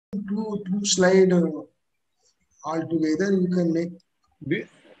two slide all together. You can make.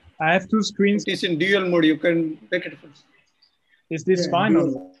 I have two screens. It is in dual mode. You can make it first. Is this fine or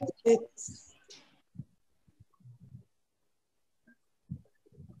not?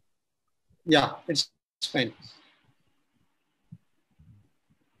 Yeah, it's fine.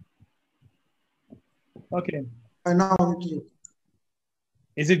 Okay. Now,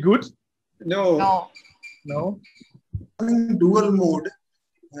 is it good? No. No. No. In dual mode,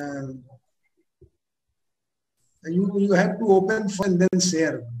 you have to open and then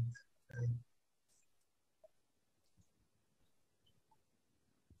share.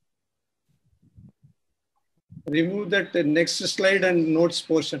 Remove that next slide and notes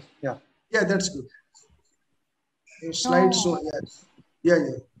portion. Yeah. Yeah, that's good. Slide so yeah.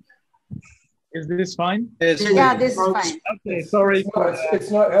 Is this fine? Yes. Yeah, this is fine. Okay, sorry.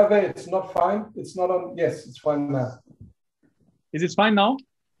 It's not, Herve, it's not fine. It's not on. Yes, it's fine now. Is it fine now?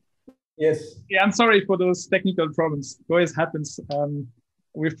 Yes. Yeah, I'm sorry for those technical problems. It always happens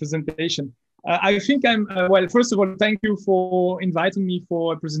with presentation. I think I'm, well, first of all, thank you for inviting me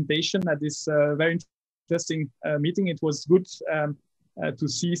for a presentation at this very interesting meeting. It was good to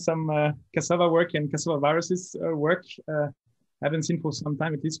see some cassava work and cassava viruses work. Haven't seen for some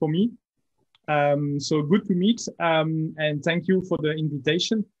time, at least for me. So good to meet, and thank you for the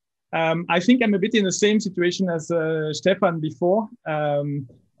invitation. I think I'm a bit in the same situation as Stefan before.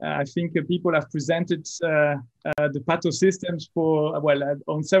 I think people have presented the pathosystems for, well,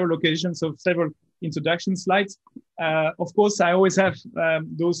 on several occasions, so several introduction slides. Of course, I always have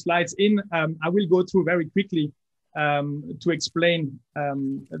those slides in. I will go through very quickly to explain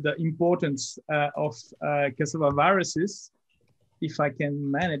the importance of cassava viruses. If I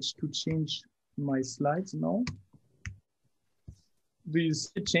can manage to change my slides now. Do you see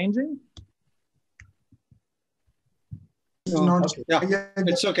it changing? No, okay. Yeah,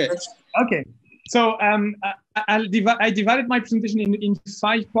 it's okay. Okay. So I divided my presentation in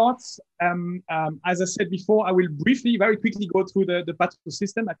 5 parts. As I said before, I will briefly, very quickly go through the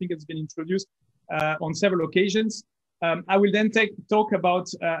pathosystem. I think it's been introduced on several occasions. I will then talk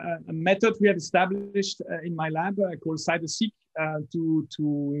about a method we have established in my lab called CytoSeq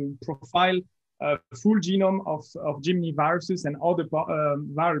to profile full genome of geminiviruses and other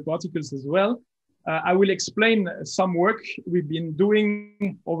viral particles as well. I will explain some work we've been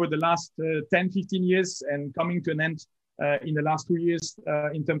doing over the last 10, 15 years and coming to an end in the last 2 years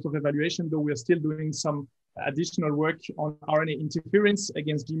in terms of evaluation, though we are still doing some additional work on RNA interference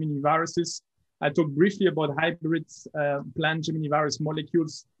against geminiviruses. I talked briefly about hybrid plant geminivirus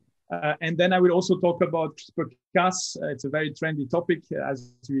molecules. And then I will also talk about CRISPR-Cas. It's a very trendy topic,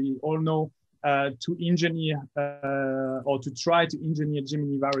 as we all know, to engineer or to try to engineer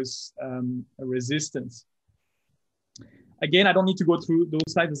geminivirus resistance. Again, I don't need to go through those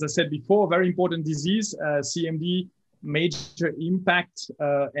slides. As I said before, very important disease, CMD, major impact,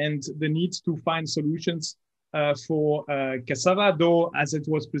 and the need to find solutions for cassava, though, as it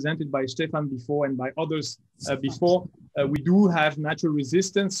was presented by Stefan before and by others before, we do have natural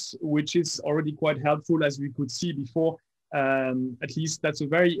resistance, which is already quite helpful, as we could see before. At least that's a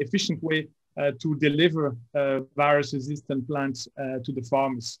very efficient way to deliver virus-resistant plants to the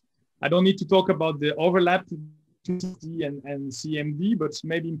farmers. I don't need to talk about the overlap between and CMD, but it's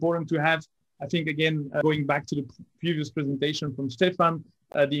maybe important to have, I think, again, going back to the previous presentation from Stefan,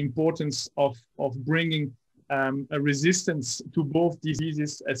 the importance of bringing a resistance to both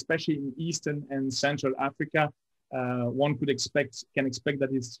diseases, especially in Eastern and Central Africa. One can expect that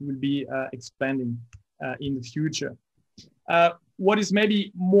this will be expanding in the future. What is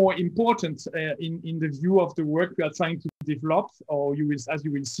maybe more important in the view of the work we are trying to develop, or as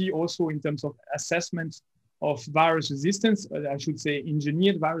you will see also in terms of assessment of virus resistance, I should say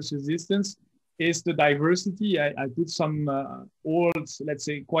engineered virus resistance, is the diversity. I put some old, let's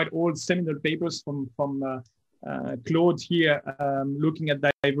say quite old seminal papers from Claude here, looking at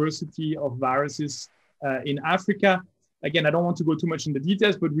diversity of viruses in Africa. Again, I don't want to go too much in the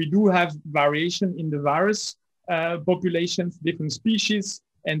details, but we do have variation in the virus populations, different species,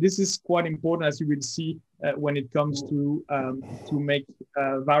 and this is quite important, as you will see when it comes to make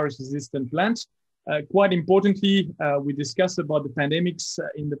virus-resistant plants. Quite importantly, we discussed about the pandemics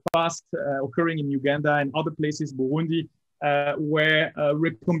in the past occurring in Uganda and other places, Burundi, where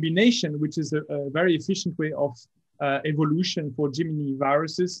recombination, which is a very efficient way of evolution for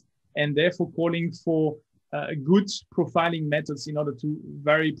geminiviruses, and therefore calling for good profiling methods in order to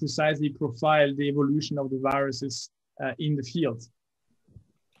very precisely profile the evolution of the viruses in the field.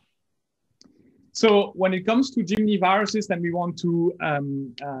 So when it comes to geminiviruses, then we want to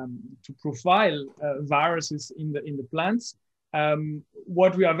profile viruses in the plants.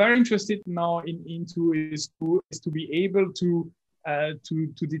 What we are very interested now into is to be able to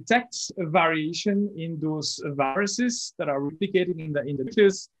detect a variation in those viruses that are replicated in the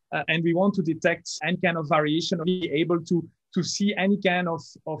nucleus, and we want to detect any kind of variation, or be able to see any kind of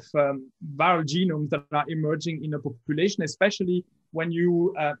viral genomes that are emerging in a population, especially when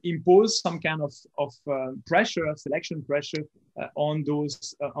you impose some kind of pressure, selection pressure on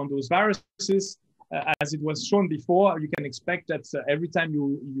those viruses. As it was shown before, you can expect that every time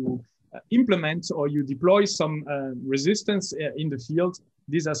you implement or you deploy some resistance in the field,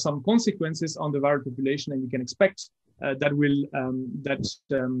 these are some consequences on the viral population, and you can expect that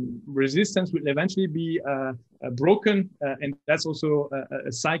resistance will eventually be broken, and that's also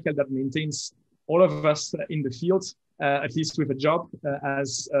a cycle that maintains all of us in the field, at least with a job,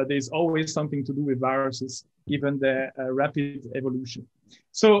 as there's always something to do with viruses, given their rapid evolution.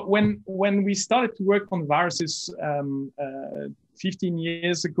 So when we started to work on viruses 15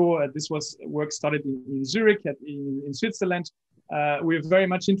 years ago, this was work started in Zurich, in Switzerland. We were very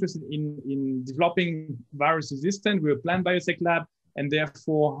much interested in developing virus resistant. We're a plant biotech lab, and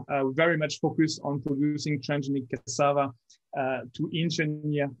therefore very much focused on producing transgenic cassava to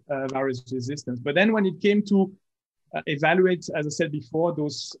engineer virus resistance. But then when it came to evaluate, as I said before,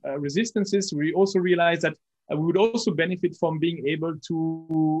 those resistances, we also realized that we would also benefit from being able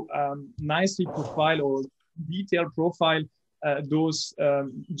to nicely profile or detail profile those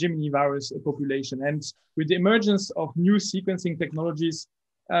geminivirus population. And with the emergence of new sequencing technologies,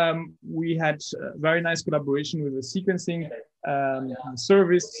 we had very nice collaboration with the sequencing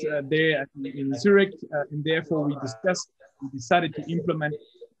service there in Zurich, and therefore we decided to implement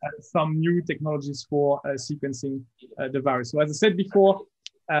some new technologies for sequencing the virus. So as I said before,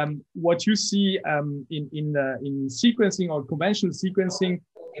 what you see in sequencing or conventional sequencing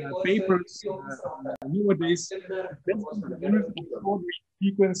papers nowadays,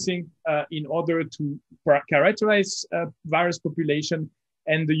 sequencing in order to characterize virus population,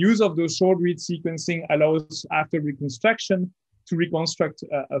 and the use of those short read sequencing allows, after reconstruction, to reconstruct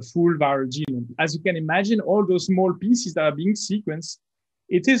a full viral genome. As you can imagine, all those small pieces that are being sequenced,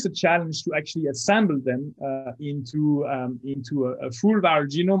 it is a challenge to actually assemble them into a full viral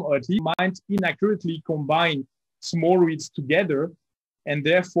genome, or at least might inaccurately combine small reads together, and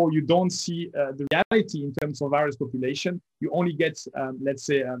therefore you don't see the reality in terms of virus population. You only get, let's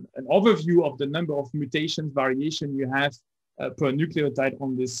say, an overview of the number of mutations, variation you have per nucleotide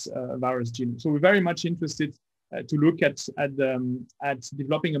on this virus genome. So we're very much interested to look at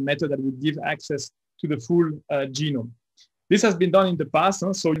developing a method that would give access to the full genome. This has been done in the past.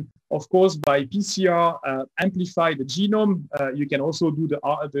 So, of course, by PCR, amplify the genome. You can also do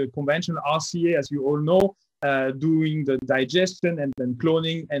the conventional RCA, as you all know, doing the digestion and then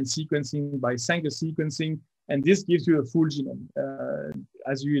cloning and sequencing by Sanger sequencing. And this gives you a full genome.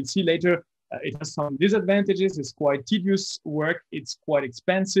 As you will see later, it has some disadvantages. It's quite tedious work. It's quite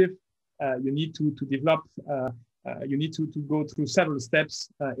expensive. You need to develop, you need to go through several steps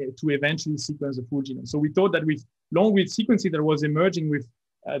to eventually sequence the full genome. So we thought that with long-read sequencing that was emerging with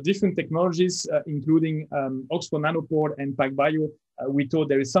different technologies, including Oxford Nanopore and PacBio, we thought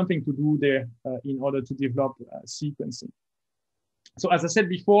there is something to do there in order to develop sequencing. So as I said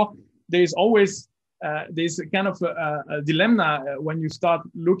before, there is always there's a kind of a dilemma when you start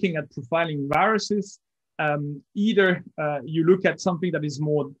looking at profiling viruses. Either you look at something that is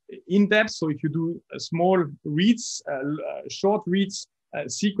more in-depth. So if you do small reads, short reads,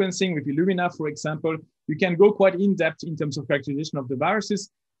 sequencing with Illumina, for example, you can go quite in-depth in terms of characterization of the viruses.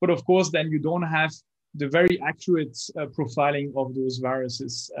 But of course, then you don't have the very accurate profiling of those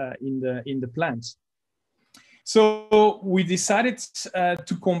viruses in the plants. So we decided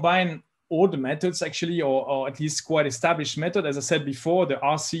to combine all the methods, actually, or at least quite established method. As I said before, the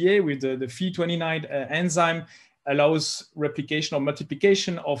RCA with the Phe29 enzyme allows replication or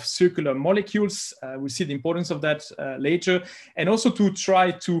multiplication of circular molecules. We'll see the importance of that later. And also to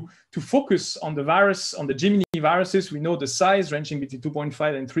try to focus on the virus, on the Gemini viruses. We know the size ranging between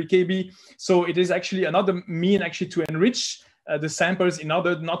 2.5 and 3 kb. So it is actually another mean actually to enrich the samples in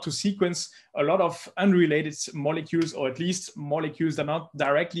order not to sequence a lot of unrelated molecules, or at least molecules that are not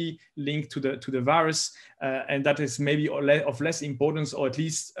directly linked to the virus, and that is maybe of less importance, or at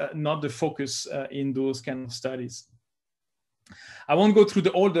least not the focus in those kind of studies. I won't go through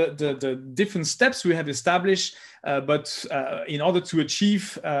all the different steps we have established, but in order to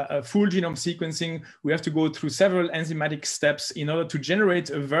achieve a full genome sequencing, we have to go through several enzymatic steps in order to generate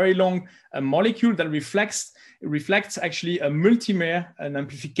a very long molecule that reflects actually a multimer, an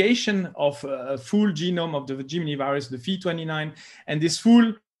amplification of a full genome of the Gemini virus, the Phe29, and this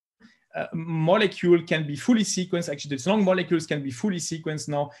full molecule can be fully sequenced. Actually, these long molecules can be fully sequenced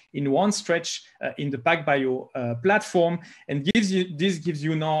now in one stretch in the PacBio platform, and this gives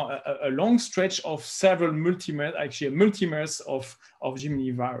you now a long stretch of several multimers, actually multimers of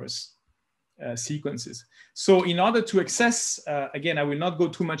geminivirus sequences. So in order to access, again, I will not go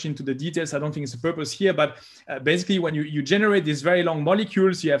too much into the details. I don't think it's the purpose here, but basically when you generate these very long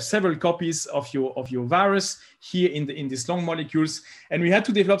molecules, you have several copies of your virus here in these long molecules. And we had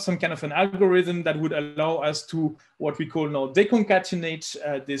to develop some kind of an algorithm that would allow us to what we call now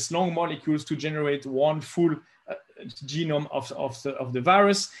deconcatenate these long molecules to generate one full genome of the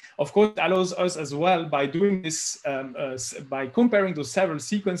virus. Of course, it allows us as well by doing this, by comparing those several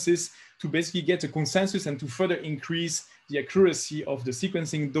sequences to basically get a consensus and to further increase the accuracy of the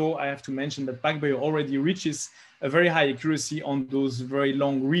sequencing, though I have to mention that PacBio already reaches a very high accuracy on those very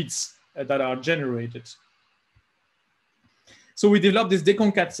long reads that are generated. So we developed this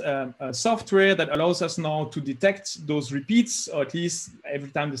deconcat software that allows us now to detect those repeats, or at least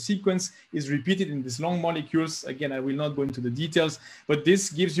every time the sequence is repeated in these long molecules. Again, I will not go into the details, but this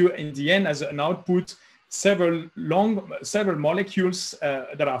gives you in the end as an output several molecules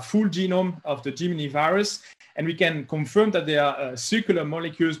that are full genome of the geminivirus, and we can confirm that they are circular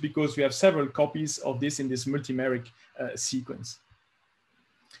molecules because we have several copies of this in this multimeric sequence.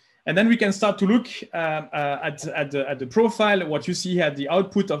 And then we can start to look at the profile. What you see here, the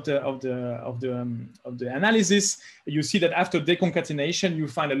output of the analysis, you see that after deconcatenation, you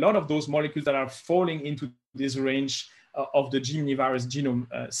find a lot of those molecules that are falling into this range of the geminivirus genome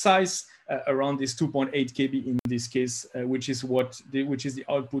size, around this 2.8 kb in this case, which is the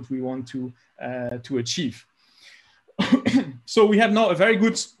output we want to achieve. So we have now a very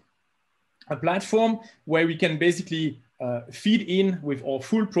good platform where we can basically feed in with our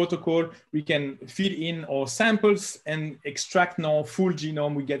full protocol. We can feed in our samples and extract now full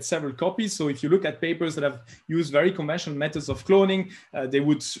genome. We get several copies. So if you look at papers that have used very conventional methods of cloning, they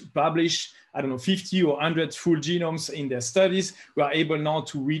would publish, I don't know, 50 or 100 full genomes in their studies. We are able now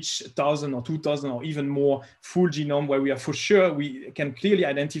to reach 1,000 or 2,000 or even more full genome, where we are for sure, we can clearly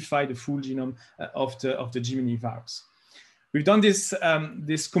identify the full genome of the geminivirus. We've done this,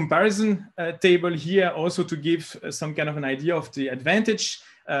 this comparison table here also to give some kind of an idea of the advantage.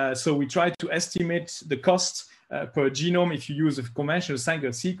 So we try to estimate the cost per genome if you use a conventional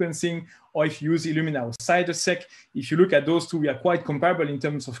single sequencing or if you use Illumina or CytoSec. If you look at those two, we are quite comparable in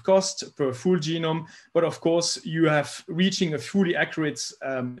terms of cost per full genome. But of course, you have reaching a fully accurate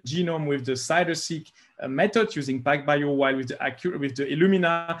genome with the CytoSec method using PacBio, while with the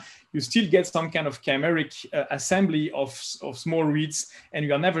Illumina, you still get some kind of chimeric assembly of small reads, and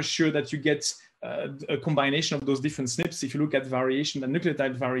you are never sure that you get a combination of those different SNPs. If you look at variation, the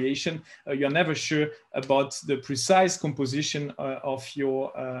nucleotide variation, you're never sure about the precise composition of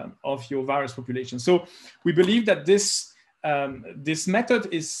your virus population. So we believe that this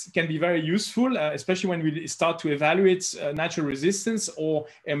method can be very useful, especially when we start to evaluate natural resistance or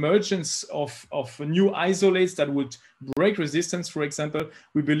emergence of new isolates that would break resistance, for example.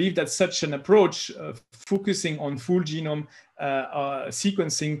 We believe that such an approach, focusing on full genome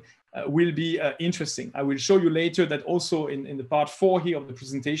sequencing, will be interesting. I will show you later that also in the part 4 here of the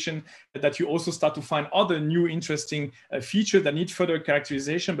presentation, that you also start to find other new interesting features that need further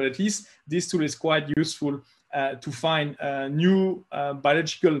characterization, but at least this tool is quite useful to find new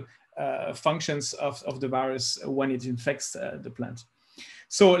biological functions of the virus when it infects the plant.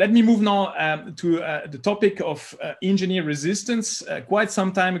 So let me move now to the topic of engineer resistance. Quite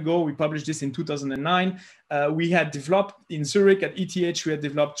some time ago, we published this in 2009. We had developed in Zurich at ETH, we had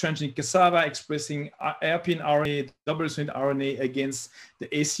developed transgenic cassava expressing hairpin RNA, double-stranded RNA against the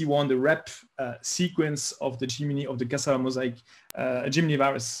AC1, the rep sequence of the cassava mosaic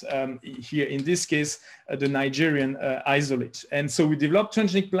geminivirus. Here in this case, the Nigerian isolate. And so we developed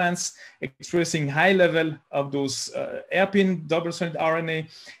transgenic plants expressing high level of those hairpin double-stranded RNA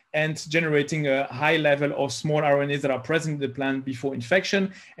and generating a high level of small RNAs that are present in the plant before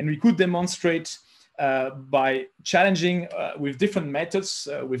infection. And we could demonstrate by challenging with different methods,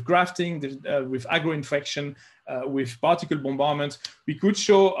 with grafting, with agroinfection, with particle bombardment, we could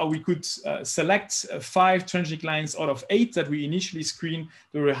show, we could select 5 transgenic lines out of 8 that we initially screened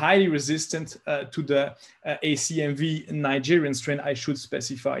that were highly resistant to the ACMV Nigerian strain I should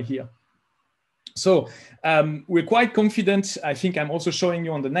specify here. So we're quite confident. I think I'm also showing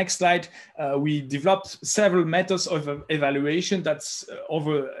you on the next slide. We developed several methods of evaluation that's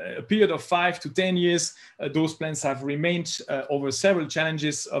over a period of 5 to 10 years. Those plants have remained over several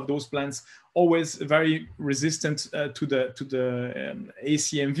challenges of those plants always very resistant to the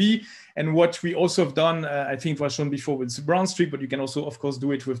ACMV. And what we also have done, I think was shown before with the brown streak, but you can also, of course,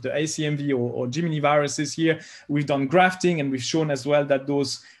 do it with the ACMV or geminiviruses here. We've done grafting, and we've shown as well that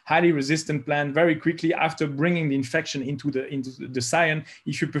those highly resistant plants very quickly after bringing the infection into the scion,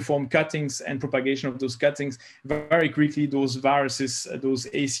 if you perform cuttings and propagation of those cuttings, very quickly those viruses, those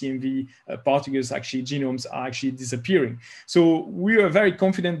ACMV particles, actually genomes, are actually disappearing. So we are very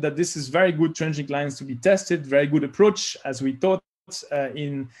confident that this is very good transgenic lines to be tested, very good approach as we thought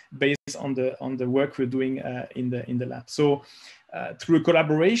based on the work we're doing in the lab. So through a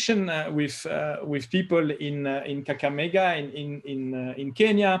collaboration with people in Kakamega in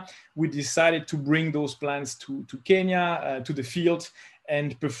Kenya, we decided to bring those plants to Kenya, to the field,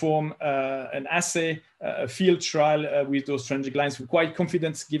 and perform an assay, a field trial with those transgenic lines. We're quite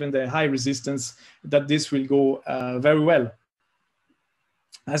confident, given the high resistance, that this will go very well.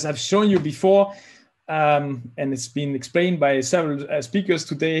 As I've shown you before, and it's been explained by several speakers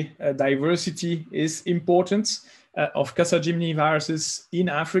today, diversity is important of Casa geminiviruses in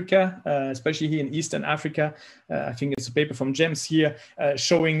Africa, especially here in Eastern Africa. I think it's a paper from GEMS here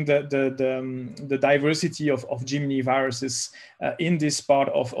showing the diversity of geminiviruses in this part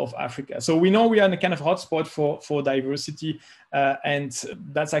of Africa. So we know we are in a kind of hotspot for diversity, and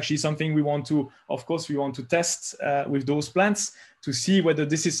that's actually something we want to, of course, we want to test with those plants to see whether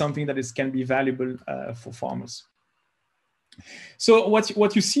this is something that can be valuable for farmers. So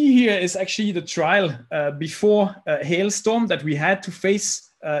what you see here is actually the trial before a hailstorm that we had to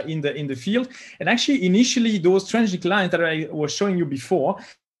face in the field. And actually, initially, those transgenic lines that I was showing you before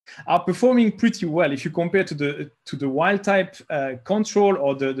are performing pretty well. If you compare to the wild type control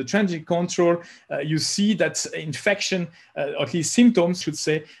or the transgenic control, you see that infection, or at least symptoms, should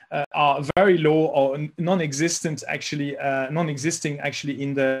say, are very low or non-existent actually, non-existing actually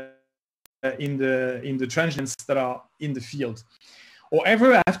in the transgenics that are in the field.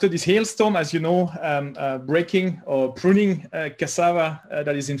 However, after this hailstorm, as you know, breaking or pruning cassava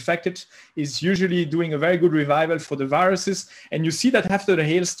that is infected is usually doing a very good revival for the viruses. And you see that after the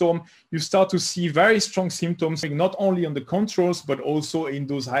hailstorm, you start to see very strong symptoms, not only on the controls, but also in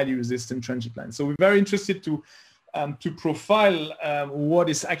those highly resistant transgenic lines. So we're very interested to profile what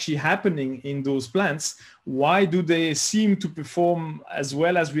is actually happening in those plants. Why do they seem to perform as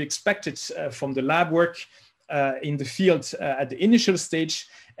well as we expected from the lab work in the field at the initial stage,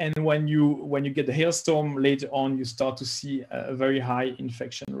 and when you get the hailstorm later on, you start to see a very high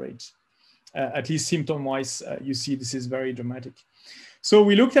infection rate. At least symptom-wise, you see this is very dramatic. So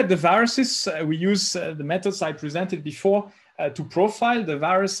we looked at the viruses. We use the methods I presented before to profile the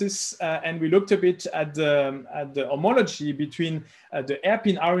viruses, and we looked a bit at the homology between the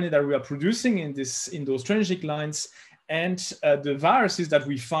hairpin RNA that we are producing in those transgenic lines and the viruses that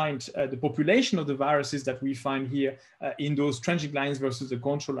we find, the population of the viruses that we find here in those transgenic lines versus the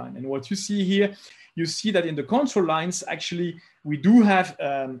control line. And what you see here, you see that in the control lines, actually, we do have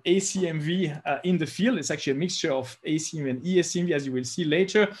ACMV in the field. It's actually a mixture of ACMV and ESCMV, as you will see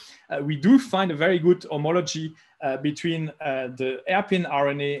later. We do find a very good homology between the hairpin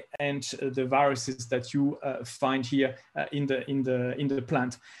RNA and the viruses that you find here in the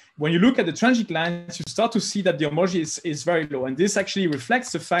plant. When you look at the transgenic lines, you start to see that the homology is very low. And this actually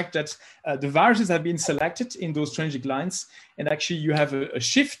reflects the fact that the viruses have been selected in those transgenic lines. And actually, you have a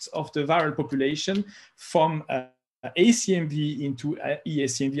shift of the viral population from ACMV into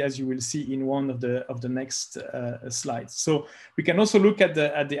ESCMV, as you will see in one of the next slides. So we can also look at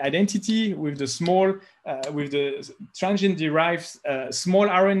the identity with the small, with the transgene derived small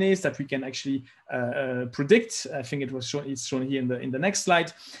RNAs that we can actually predict. I think it's shown here in the next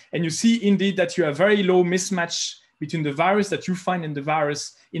slide. And you see indeed that you have very low mismatch between the virus that you find in the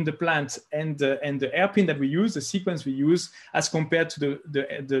virus in the plant and the hairpin that we use, the sequence we use, as compared to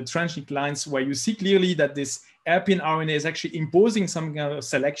the transgenic lines, where you see clearly that this hairpin RNA is actually imposing some kind of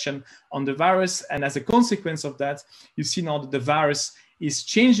selection on the virus. And as a consequence of that, you see now that the virus is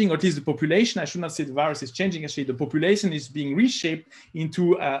changing, or at least the population, I should not say the virus is changing, actually the population is being reshaped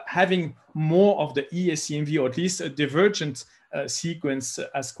into having more of the ESCMV, or at least a divergent sequence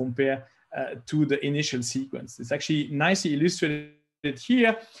as compared to the initial sequence. It's actually nicely illustrated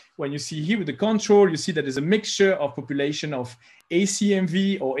here. When you see here with the control, you see that there's a mixture of population of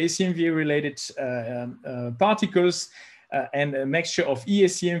ACMV or ACMV related particles and a mixture of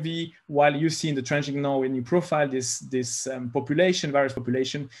ESCMV, while you see in the transgenic now, when you profile this population, virus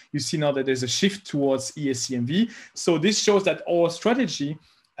population, you see now that there's a shift towards ESCMV. So this shows that our strategy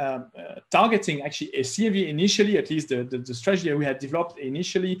targeting actually ACMV initially, at least the strategy that we had developed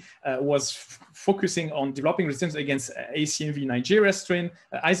initially was focusing on developing resistance against ACMV Nigeria strain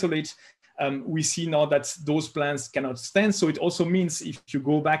isolate, we see now that those plants cannot stand. So it also means, if you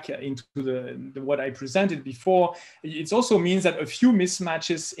go back into what I presented before, it also means that a few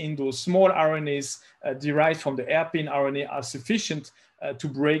mismatches in those small RNAs derived from the hairpin RNA are sufficient to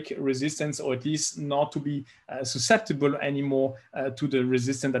break resistance, or at least not to be susceptible anymore to the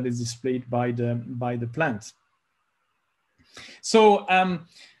resistance that is displayed by the plant. So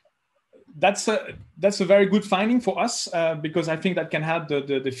that's a very good finding for us, because I think that can help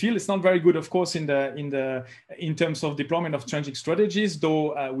the field. It's not very good, of course, in terms of deployment of transgenic strategies,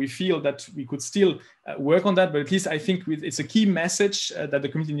 though we feel that we could still work on that. But at least I think it's a key message that the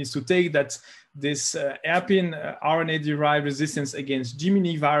community needs to take, that this hairpin RNA-derived resistance against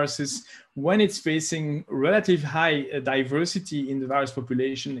geminiviruses, when it's facing relative high diversity in the virus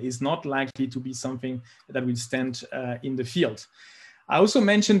population, is not likely to be something that will stand in the field. I also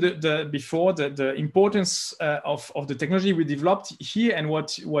mentioned before the importance of the technology we developed here, and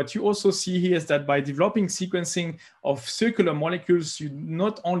what you also see here is that by developing sequencing of circular molecules, you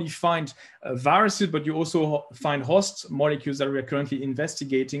not only find viruses, but you also find host molecules that we are currently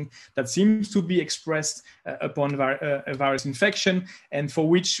investigating that seems to be expressed upon a virus infection, and for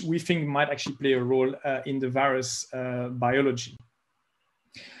which we think might actually play a role in the virus biology.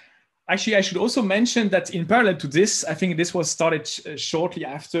 Actually, I should also mention that in parallel to this, I think this was started shortly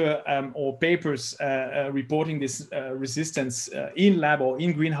after our papers reporting this resistance in lab or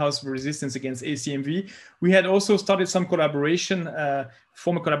in greenhouse resistance against ACMV. We had also started some collaboration.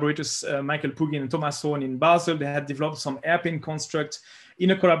 Former collaborators, Michael Pugin and Thomas Horn in Basel, they had developed some hairpin construct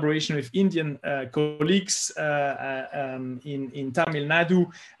in a collaboration with Indian colleagues in Tamil Nadu.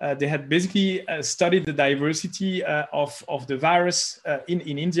 They had basically studied the diversity of the virus in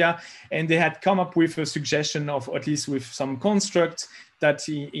India, and they had come up with a suggestion of, at least with some construct, that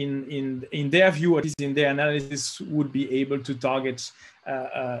in their view, at least in their analysis, would be able to target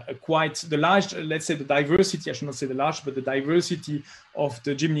quite the large, let's say the diversity, I should not say the large, but the diversity of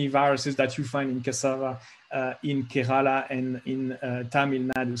the geminiviruses that you find in cassava in Kerala and in Tamil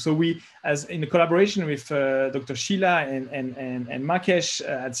Nadu. So we, as in a collaboration with Dr. Sheila and Makesh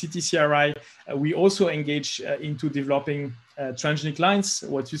at CTCRI, we also engage into developing transgenic lines,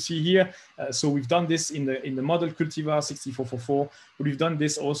 what you see here. So we've done this in the model cultivar 6444, but we've done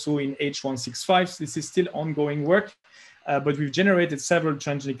this also in H165. This is still ongoing work, but we've generated several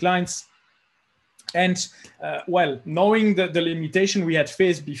transgenic lines. And well, knowing the limitation we had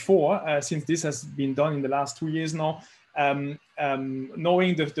faced before, since this has been done in the last 2 years now,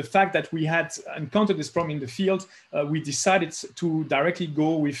 knowing the fact that we had encountered this problem in the field, we decided to directly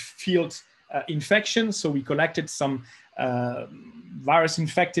go with field infection. So we collected some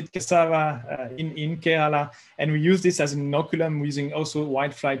virus-infected cassava in Kerala, and we used this as an inoculum using also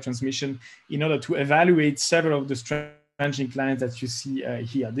whitefly transmission in order to evaluate several of the transgenic lines that you see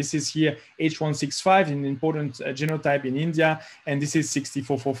here. This is here H165, an important genotype in India, and this is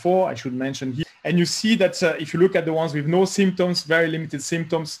 6444, I should mention here. And you see that if you look at the ones with no symptoms, very limited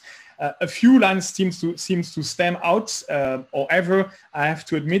symptoms, a few lines seems to stem out. However, I have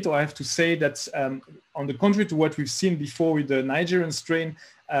to admit, or I have to say that on the contrary to what we've seen before with the Nigerian strain,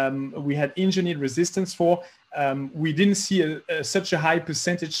 we had engineered resistance for. We didn't see such a high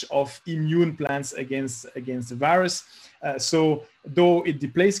percentage of immune plants against the virus. So though it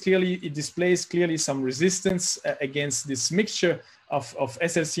displays clearly some resistance against this mixture of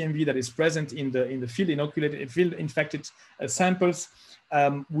SLCMV that is present in the field inoculated, field infected samples,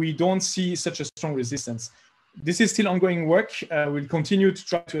 we don't see such a strong resistance. This is still ongoing work. We'll continue to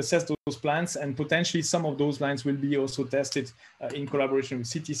try to assess those plants, and potentially some of those lines will be also tested in collaboration with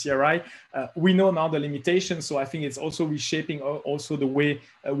CTCRI. We know now the limitations, so I think it's also reshaping also the way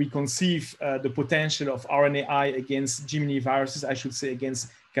we conceive the potential of RNAi against Gemini viruses, I should say against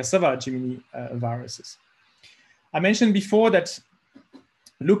cassava Gemini viruses. I mentioned before that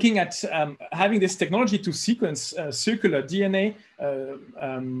looking at having this technology to sequence circular DNA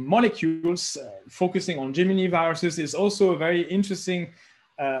molecules, focusing on Gemini viruses, is also a very interesting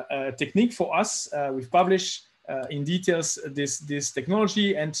technique for us. We've published in details this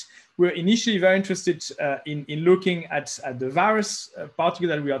technology, and we're initially very interested in looking at the virus particle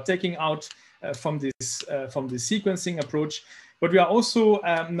that we are taking out from this sequencing approach. But we are also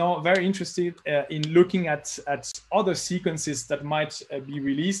now very interested in looking at other sequences that might be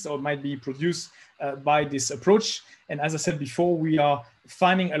released or might be produced by this approach. And as I said before, we are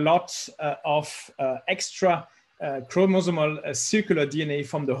finding a lot of extra chromosomal circular DNA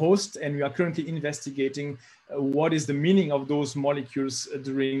from the host, and we are currently investigating what is the meaning of those molecules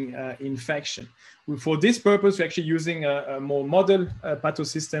during infection. For this purpose, we're actually using a more model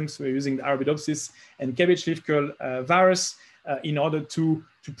pathosystems. We're using the Arabidopsis and cabbage leaf curl virus. in order to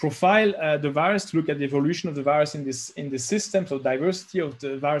profile the virus, to look at the evolution of the virus in this system, so diversity of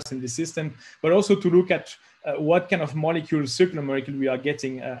the virus in the system, but also to look at what kind of molecules, circular molecule we are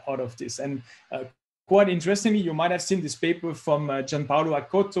getting out of this. And quite interestingly, you might have seen this paper from Gianpaolo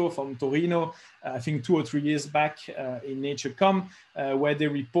Accotto from Torino, I think 2 or 3 years back in Nature.com, where they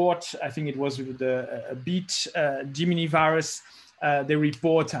report, I think it was with the beet geminivirus, they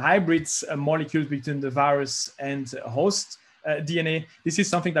report hybrids molecules between the virus and host DNA. This is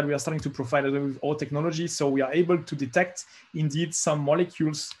something that we are starting to profile with all technology. So we are able to detect indeed some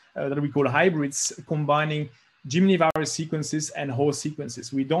molecules that we call hybrids combining geminivirus sequences and host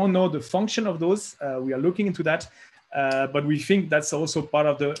sequences. We don't know the function of those. We are looking into that, but we think that's also part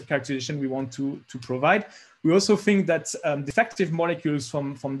of the characterization we want to provide. We also think that defective molecules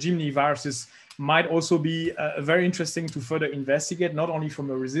from geminiviruses might also be very interesting to further investigate, not only from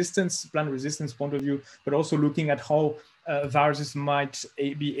a plant resistance point of view, but also looking at how viruses might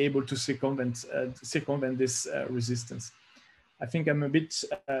be able to circumvent this resistance. I think I'm a bit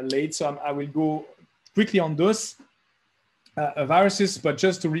late, so I will go quickly on those viruses, but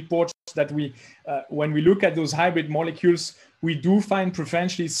just to report that when we look at those hybrid molecules, we do find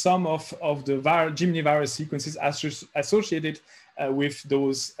preferentially some of the geminivirus sequences associated with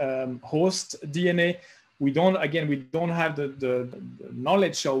those host DNA. We don't have the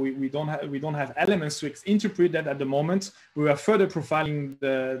knowledge, or we don't have elements to interpret that at the moment. We are further profiling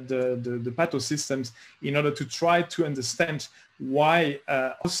the pathosystems in order to try to understand why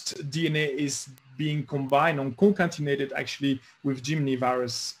host DNA is being combined and concatenated actually with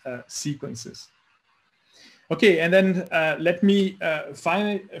geminivirus sequences. Okay, and then let me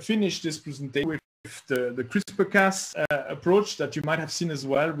finish this presentation with the CRISPR-Cas approach that you might have seen as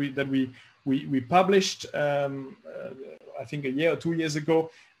well, that we published, I think a year or 2 years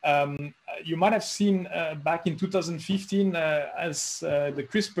ago. You might have seen back in 2015 as the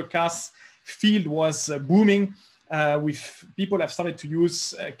CRISPR-Cas field was booming. With people have started to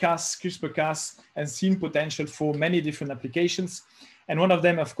use CRISPR-Cas and seen potential for many different applications. And one of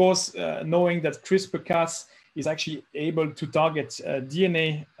them, of course, knowing that CRISPR-Cas is actually able to target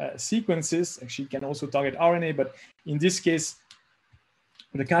DNA sequences. Actually, can also target RNA, but in this case,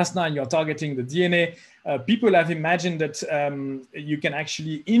 the Cas9, you're targeting the DNA. People have imagined that you can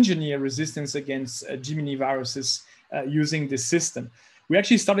actually engineer resistance against geminiviruses using this system. We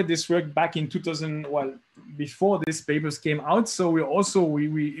actually started this work back in 2000, well, before these papers came out. So we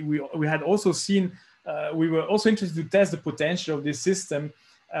had also seen, we were also interested to test the potential of this system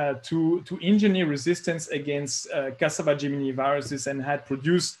to engineer resistance against cassava geminiviruses, and had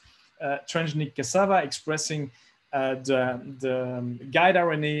produced transgenic cassava expressing the guide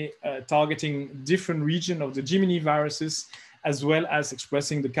RNA targeting different region of the geminiviruses, as well as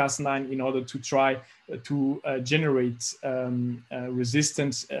expressing the Cas9 in order to try to generate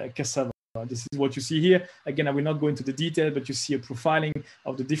resistant cassava. This is what you see here. Again, I will not go into the detail, but you see a profiling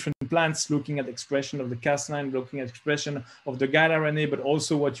of the different plants, looking at expression of the Cas9, looking at expression of the guide RNA, but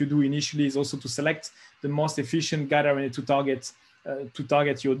also what you do initially is also to select the most efficient guide RNA to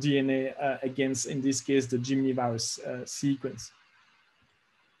target your DNA against, in this case, the geminivirus sequence.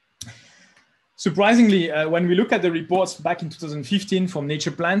 Surprisingly, when we look at the reports back in 2015 from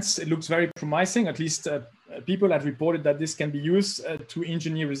Nature Plants, it looks very promising. At least people have reported that this can be used to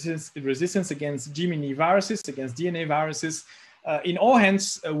engineer resistance against geminiviruses, against DNA viruses. In all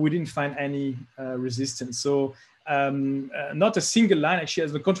hands, we didn't find any resistance. So not a single line, actually,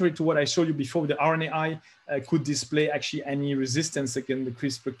 as the contrary to what I showed you before, the RNAi could display actually any resistance against the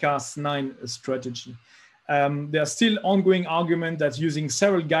CRISPR-Cas9 strategy. There are still ongoing arguments that using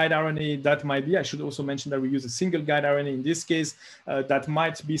several guide RNA, that might be, I should also mention that we use a single guide RNA in this case, that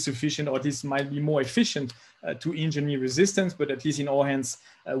might be sufficient, or at least might be more efficient to engineer resistance, but at least in all hands,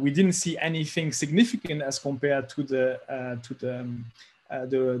 we didn't see anything significant as compared to the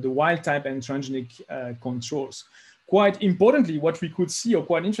wild type and transgenic controls. Quite importantly, what we could see, or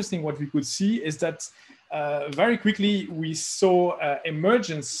quite interesting, what we could see is that very quickly we saw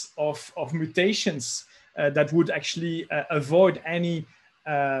emergence of mutations that would actually avoid any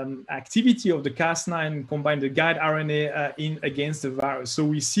activity of the Cas9 combined the guide RNA against the virus. So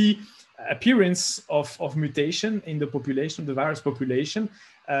we see appearance of mutation in the population, the virus population,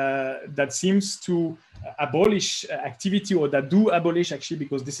 that seems to abolish activity, or that do abolish actually,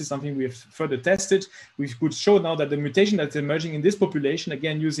 because this is something we have further tested. We could show now that the mutation that's emerging in this population,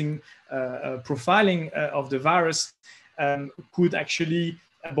 again using profiling of the virus, could actually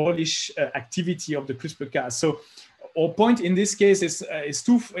abolish activity of the CRISPR-Cas. So our point in this case is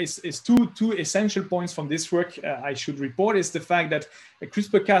two essential points from this work I should report. Is the fact that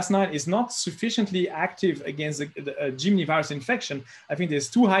CRISPR-Cas9 is not sufficiently active against the geminivirus infection. I think there's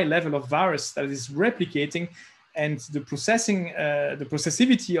too high level of virus that is replicating, and the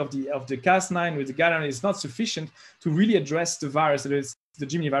processivity of the Cas9 with the guide is not sufficient to really address the virus that is the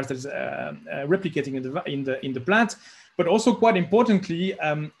geminivirus that is replicating in the plant. But also, quite importantly,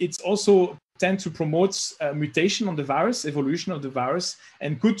 it's also tend to promote mutation on the virus, evolution of the virus,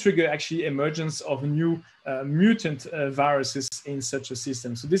 and could trigger actually emergence of new mutant viruses in such a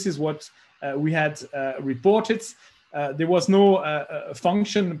system. So this is what we had reported. There was no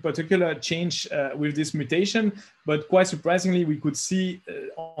particular change with this mutation, but quite surprisingly, we could see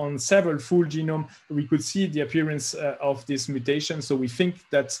on several full genome, we could see the appearance of this mutation. So we think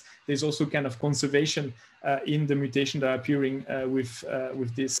that there's also kind of conservation in the mutation that are appearing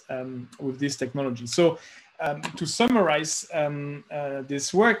with this technology. So to summarize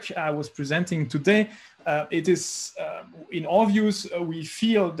this work I was presenting today, it is, in our views, we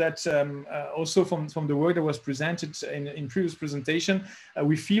feel that also from the work that was presented in previous presentation,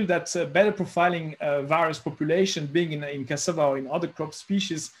 we feel that better profiling virus population being in cassava or in other crop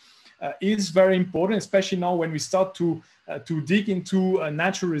species is very important, especially now when we start to dig into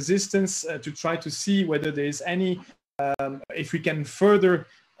natural resistance to try to see whether there is any, if we can further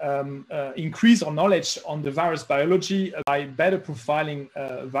increase our knowledge on the virus biology by better profiling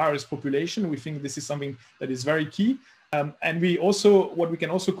virus population. We think this is something that is very key. And we also, what we can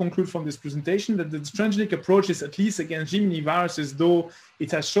also conclude from this presentation, that the transgenic approach is, at least against Gemini viruses, though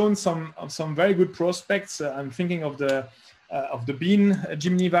it has shown some very good prospects. I'm thinking of the bean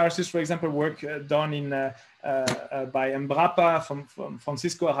Gemini viruses, for example, work done by Embrapa from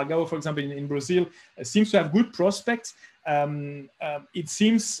Francisco Aragao, for example, in Brazil, seems to have good prospects. It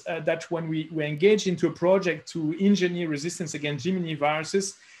seems that when we engage into a project to engineer resistance against Gemini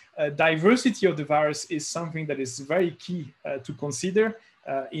viruses, diversity of the virus is something that is very key to consider.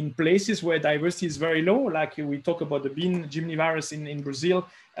 In places where diversity is very low, like we talk about the bean Gemini virus in Brazil,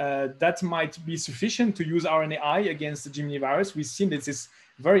 that might be sufficient to use RNAi against the Gemini virus. We've seen this is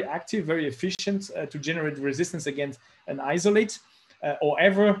very active, very efficient to generate resistance against an isolate.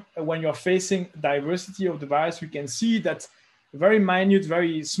 However, when you're facing diversity of the virus, we can see that very minute,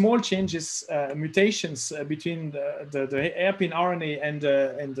 very small changes, mutations between the hairpin RNA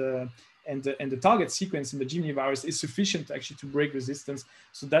and the target sequence in the Gemini virus is sufficient actually to break resistance.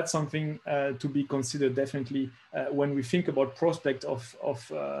 So that's something to be considered definitely when we think about prospect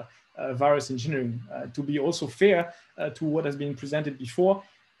of virus engineering. To be also fair to what has been presented before,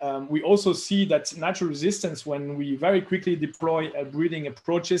 we also see that natural resistance, when we very quickly deploy breeding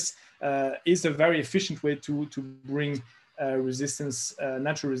approaches, is a very efficient way to bring resistance,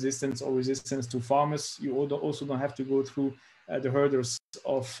 natural resistance or resistance to farmers. You also don't have to go through the hurdles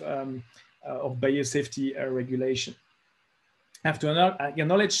of biosafety regulation. I have to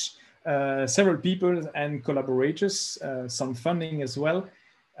acknowledge several people and collaborators, some funding as well.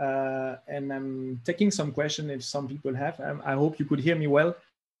 And I'm taking some questions if some people have. I hope you could hear me well,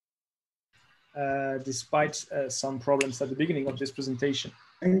 despite some problems at the beginning of this presentation.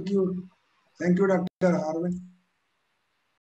 Thank you. Thank you, Dr. Herve.